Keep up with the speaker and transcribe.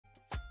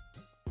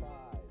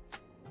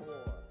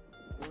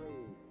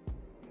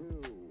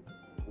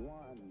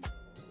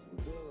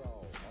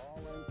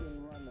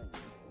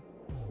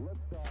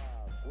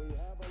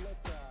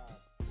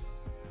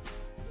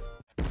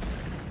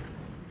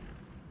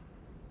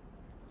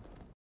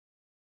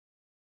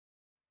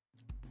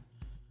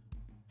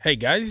Hey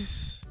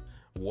guys,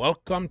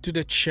 welcome to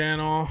the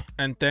channel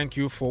and thank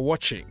you for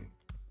watching.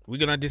 We're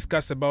gonna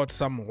discuss about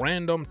some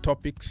random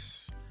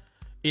topics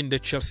in the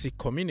Chelsea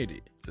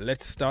community.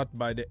 Let's start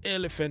by the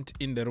elephant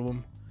in the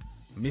room,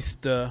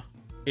 Mr.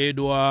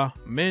 Edouard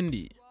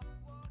Mendy.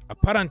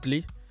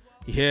 Apparently,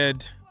 he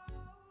had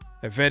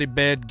a very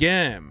bad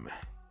game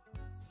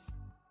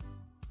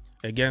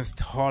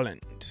against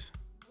Holland.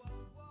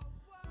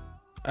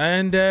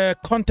 And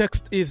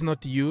context is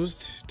not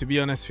used, to be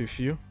honest with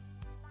you.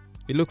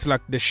 He looks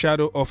like the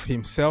shadow of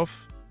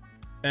himself,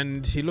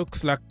 and he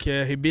looks like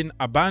he been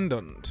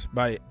abandoned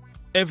by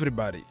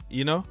everybody,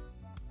 you know.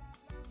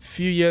 A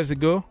few years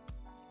ago,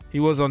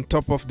 he was on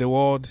top of the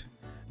world,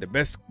 the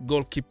best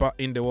goalkeeper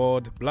in the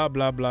world, blah,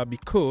 blah, blah,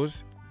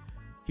 because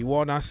he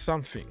won us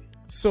something.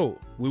 So,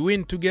 we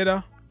win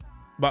together,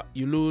 but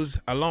you lose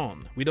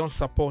alone. We don't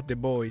support the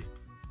boy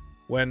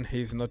when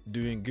he's not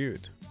doing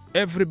good.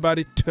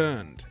 Everybody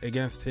turned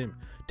against him.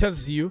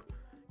 Tells you,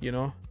 you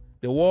know,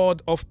 the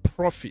world of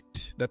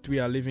profit that we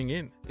are living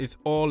in. It's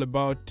all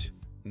about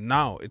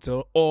now. It's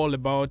all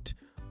about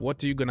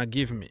what are you gonna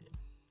give me.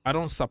 I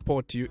don't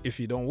support you if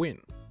you don't win.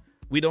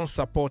 We don't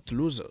support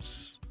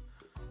losers.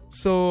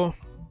 So,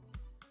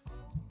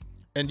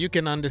 and you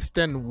can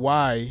understand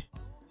why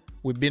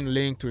we've been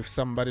linked with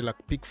somebody like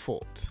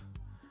Pickford.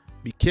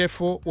 Be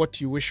careful what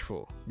you wish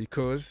for,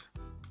 because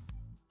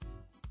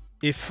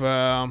if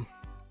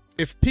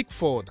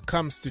Pickford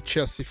comes to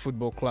Chelsea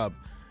Football Club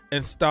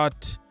and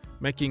start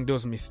making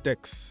those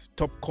mistakes,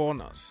 top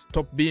corners,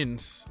 top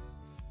bins,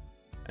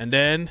 and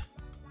then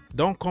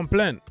don't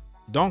complain.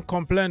 Don't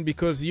complain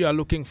because you are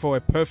looking for a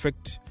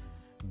perfect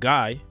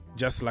guy,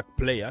 just like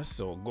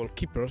players or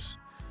goalkeepers.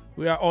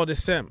 We are all the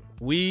same.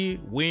 We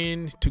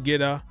win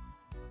together,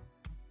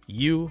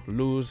 you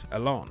lose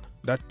alone.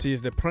 That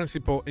is the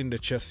principle in the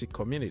Chelsea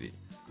community.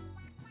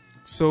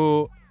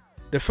 So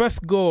the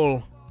first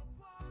goal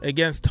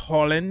against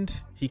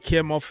Holland, he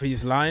came off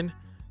his line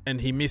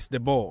and he missed the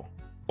ball.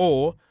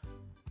 Or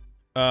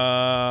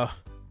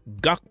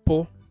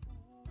Gakpo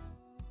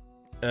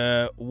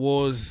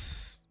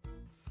was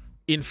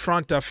in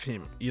front of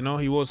him. You know,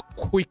 he was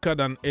quicker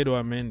than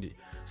Edouard Mendy.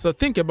 So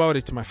think about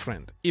it, my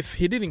friend. If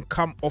he didn't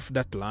come off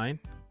that line,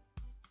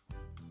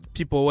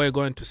 people were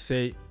going to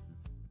say,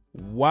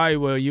 why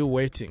were you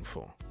waiting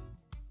for?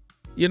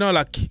 You know,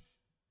 like,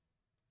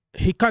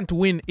 he can't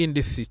win in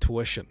this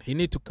situation. He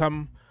need to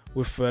come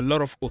with a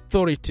lot of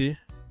authority,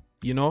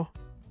 you know.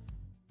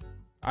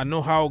 I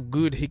know how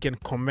good he can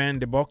command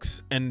the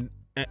box and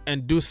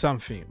do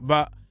something,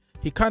 but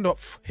he kind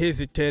of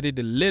hesitated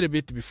a little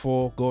bit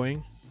before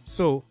going.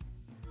 So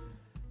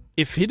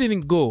if he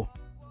didn't go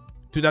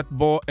to that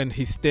ball and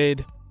he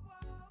stayed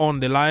on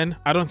the line,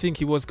 I don't think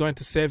he was going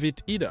to save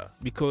it either,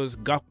 because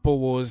Gakpo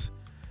was,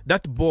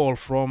 that ball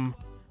from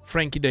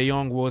Frankie de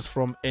Jong was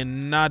from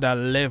another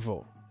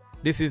level.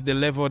 This is the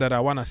level that I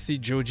want to see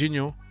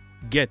Jorginho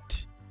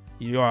get.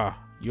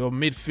 Your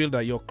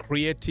midfielder, your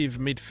creative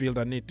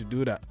midfielder need to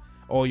do that.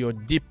 Or your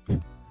deep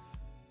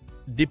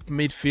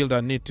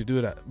midfielder need to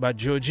do that. But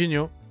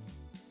Jorginho,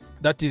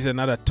 that is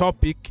another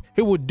topic.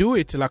 He would do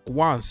it like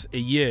once a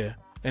year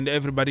and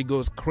everybody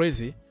goes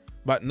crazy.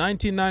 But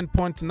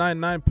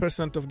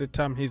 99.99% of the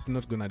time, he's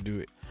not going to do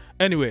it.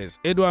 Anyways,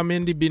 Edouard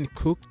Mendy been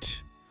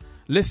cooked.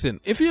 Listen,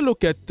 if you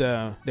look at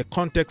the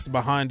context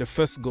behind the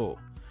first goal,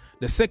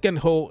 the second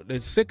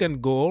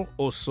goal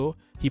also,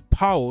 he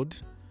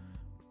powered.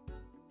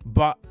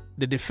 But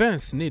the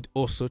defense need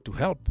also to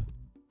help.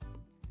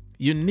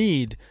 You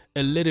need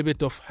a little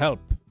bit of help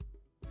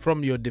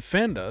from your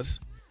defenders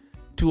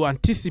to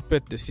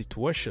anticipate the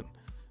situation,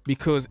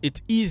 because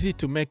it's easy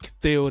to make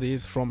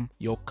theories from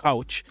your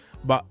couch,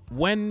 but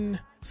when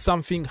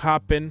something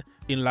happens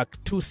in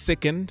like 2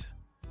 seconds,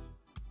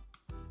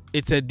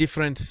 it's a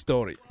different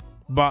story.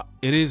 But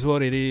it is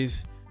what it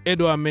is.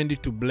 Edouard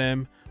Mendy to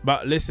blame.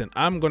 But listen,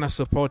 I'm gonna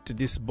support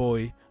this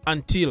boy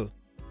until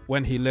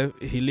when he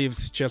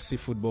leaves Chelsea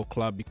Football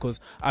Club, because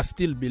I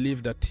still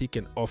believe that he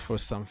can offer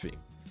something.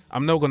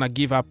 I'm not going to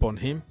give up on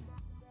him.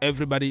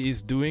 Everybody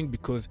is doing,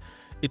 because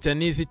it's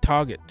an easy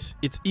target.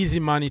 It's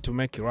easy money to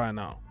make right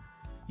now.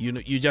 You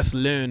know, you just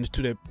learn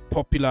to the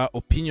popular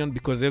opinion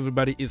because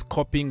everybody is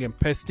copying and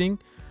pasting.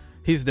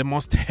 He's the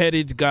most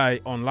hated guy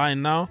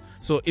online now.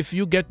 So if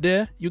you get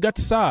there, you got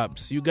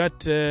subs, you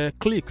got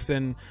clicks,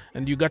 and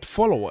you got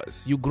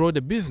followers. You grow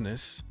the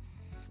business.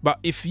 But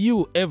if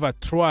you ever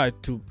try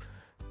to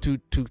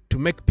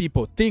make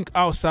people think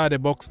outside the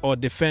box or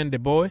defend the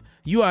boy,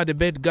 you are the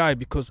bad guy,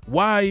 because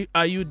why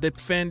are you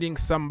defending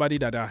somebody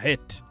that I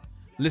hate?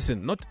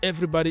 Listen, not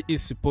everybody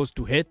is supposed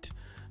to hate.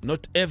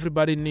 Not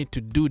everybody need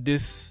to do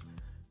this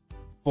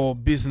for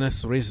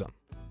business reason.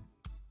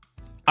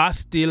 I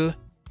still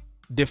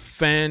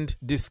defend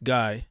this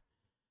guy,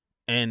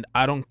 and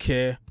I don't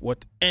care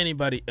what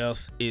anybody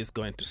else is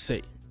going to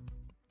say.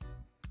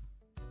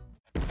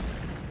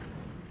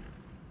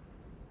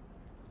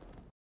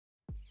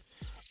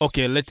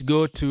 Okay, let's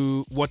go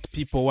to what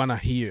people want to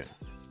hear.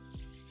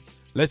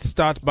 Let's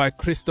start by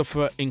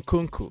Christopher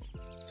Nkunku.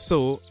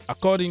 So,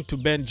 according to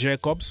Ben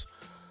Jacobs,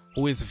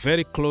 who is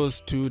very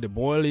close to the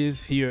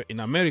Boehly's here in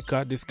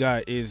America. This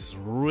guy is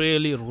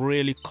really,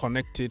 really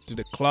connected to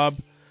the club.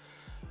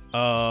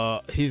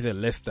 He's a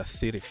Leicester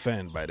City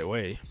fan, by the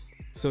way.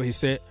 So he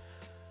said,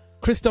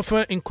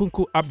 Christopher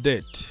Nkunku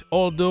update.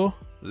 Although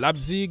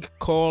Leipzig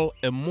call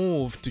a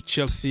move to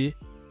Chelsea,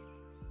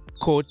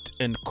 quote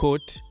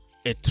unquote,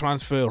 a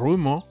transfer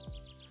rumor,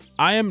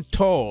 I am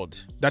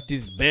told that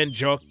is Ben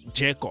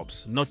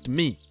Jacobs, not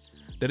me.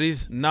 There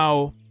is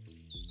now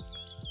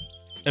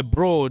a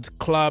broad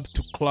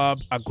club-to-club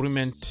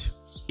agreement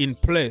in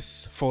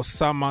place for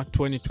summer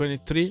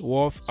 2023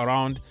 worth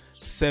around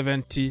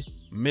 70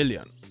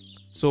 million.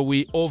 So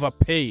we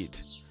overpaid.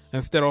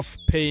 Instead of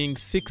paying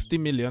 60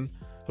 million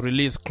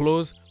release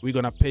clause, we're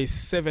going to pay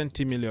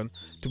 70 million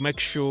to make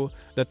sure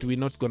that we're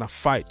not going to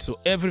fight. So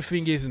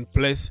everything is in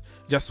place,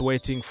 just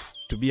waiting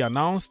to be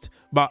announced.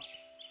 But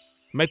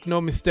make no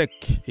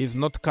mistake, he's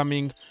not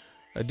coming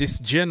this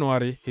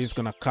January. He's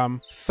going to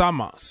come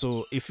summer.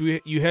 So if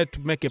you had to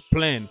make a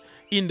plan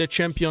in the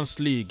Champions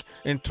League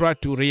and try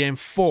to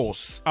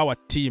reinforce our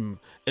team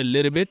a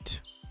little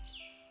bit,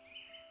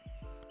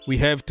 we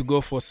have to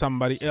go for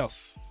somebody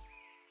else.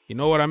 You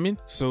know what I mean?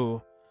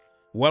 So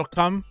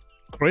welcome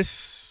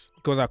Chris,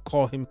 because I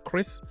call him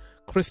Chris,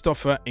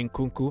 Christopher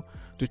Nkunku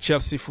to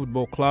Chelsea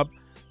Football Club.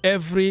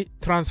 Every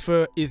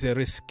transfer is a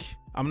risk.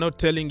 I'm not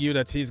telling you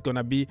that he's going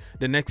to be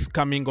the next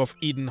coming of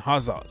Eden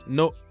Hazard.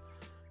 No.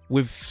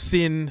 We've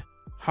seen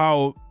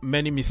how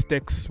many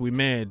mistakes we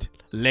made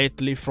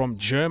lately from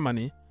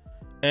Germany,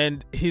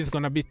 and he's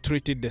going to be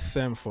treated the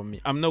same for me.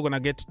 I'm not going to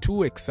get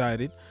too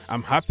excited.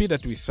 I'm happy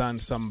that we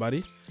signed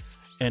somebody,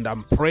 and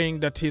I'm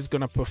praying that he's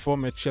going to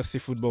perform at Chelsea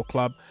Football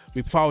Club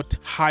without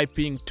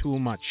hyping too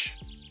much.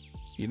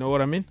 You know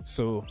what I mean?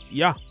 So,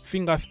 yeah,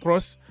 fingers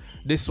crossed.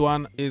 This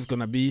one is going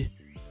to be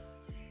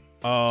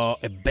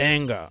a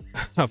banger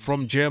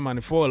from Germany.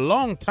 For a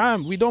long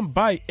time, we don't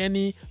buy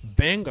any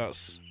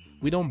bangers.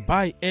 We don't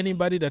buy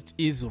anybody that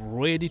is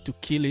ready to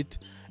kill it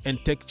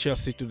and take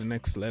Chelsea to the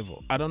next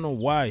level. I don't know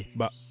why,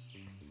 but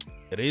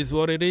it is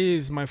what it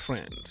is, my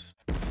friends.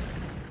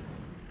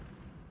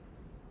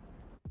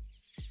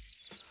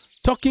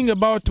 Talking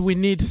about we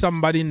need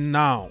somebody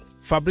now.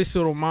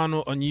 Fabrizio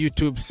Romano on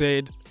YouTube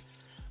said,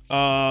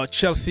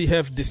 Chelsea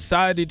have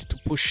decided to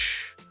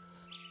push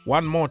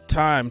one more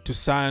time to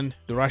sign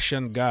the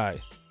Russian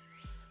guy,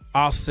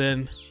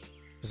 Arsen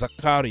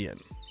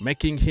Zakharyan,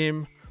 making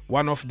him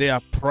one of their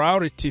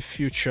priority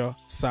future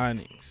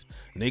signings.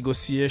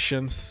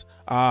 Negotiations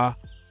are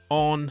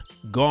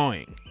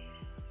ongoing.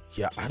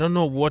 Yeah, I don't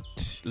know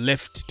what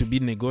left to be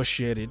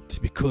negotiated,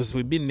 because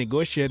we've been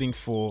negotiating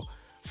for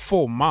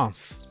 4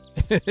 months.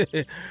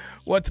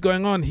 What's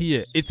going on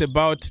here? It's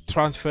about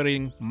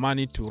transferring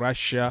money to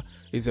Russia.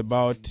 It's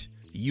about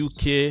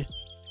UK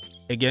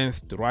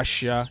against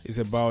Russia. It's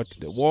about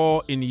the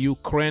war in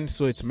Ukraine.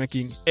 So it's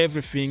making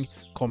everything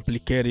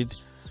complicated.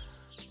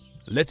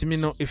 Let me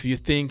know if you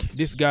think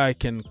this guy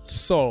can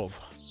solve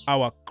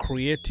our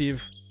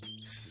creative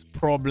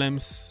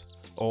problems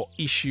or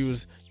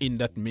issues in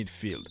that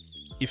midfield.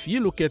 If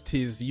you look at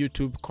his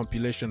YouTube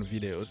compilation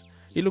videos,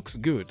 he looks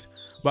good.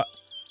 But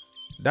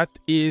that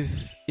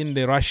is in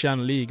the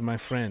Russian league, my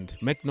friend.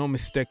 Make no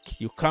mistake,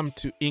 you come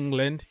to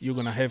England, you're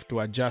going to have to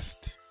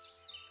adjust.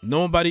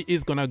 Nobody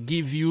is going to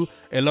give you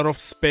a lot of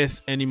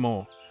space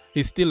anymore.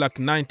 He's still like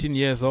 19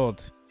 years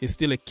old. He's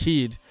still a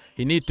kid.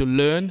 He needs to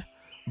learn.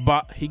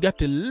 But he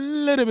got a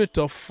little bit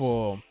of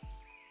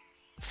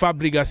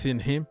Fabregas in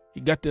him.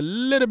 He got a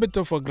little bit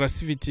of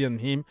aggressivity in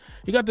him.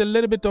 He got a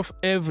little bit of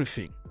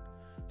everything.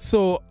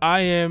 So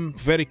I am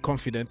very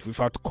confident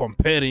without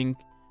comparing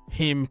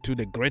him to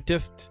the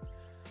greatest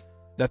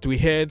that we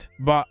had.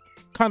 But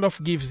kind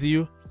of gives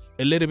you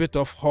a little bit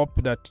of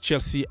hope that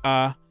Chelsea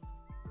are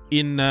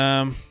in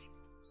a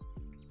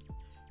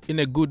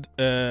good...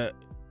 the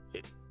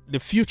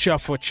future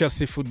for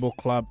Chelsea Football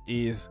Club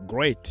is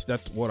great.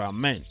 That's what I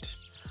meant.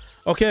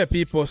 Okay,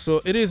 people, so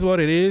it is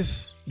what it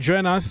is.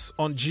 Join us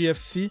on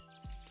GFC.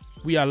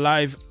 We are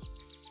live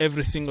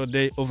every single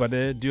day over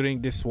there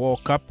during this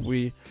World Cup.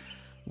 We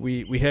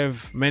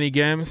have many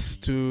games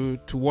to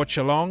watch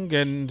along,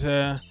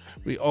 and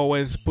we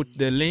always put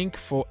the link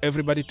for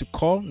everybody to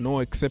call, no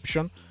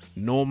exception,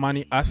 no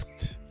money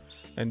asked,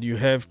 and you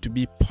have to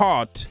be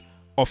part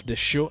of the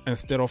show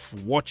instead of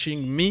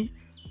watching me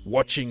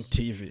watching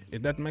TV.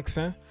 If that makes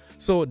sense?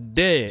 So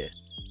there,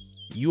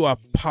 you are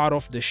part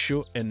of the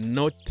show and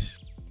not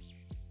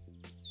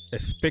a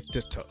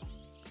spectator.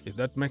 If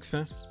that makes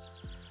sense?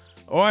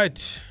 All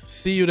right,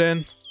 see you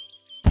then.